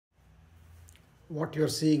What you're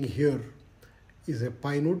seeing here is a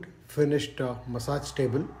pine wood finished massage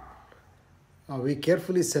table. We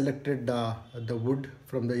carefully selected the wood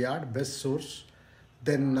from the yard, best source.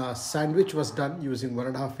 Then sandwich was done using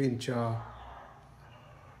 1.5 inch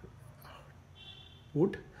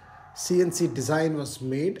wood. CNC design was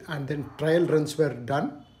made and then trial runs were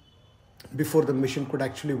done before the machine could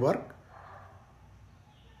actually work.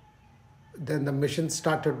 Then the machine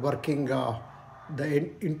started working.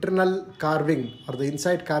 The internal carving or the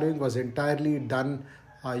inside carving was entirely done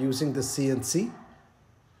using the CNC.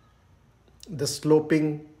 The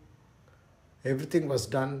sloping, everything was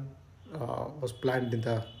done, was planned in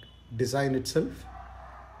the design itself.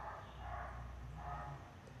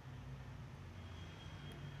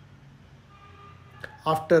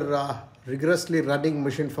 After rigorously running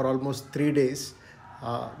machine for almost 3 days,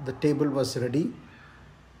 the table was ready.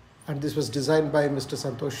 And this was designed by Mr.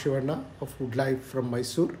 Santosh Shivanna of Woodlife from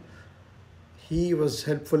Mysore. He was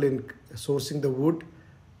helpful in sourcing the wood,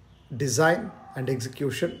 design and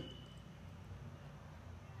execution.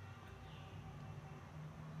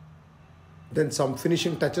 Then some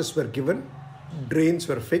finishing touches were given, drains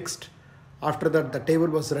were fixed. After that, the table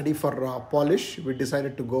was ready for polish. We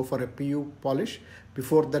decided to go for a PU polish.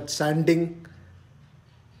 Before that, sanding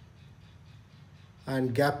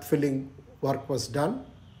and gap filling work was done.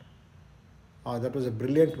 That was a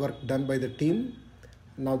brilliant work done by the team.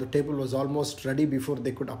 Now the table was almost ready before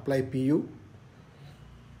they could apply PU.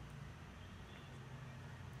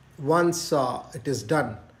 Once it is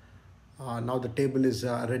done, now the table is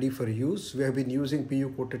ready for use. We have been using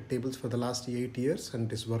PU coated tables for the last 8 years and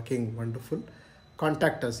it is working wonderful.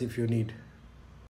 Contact us if you need.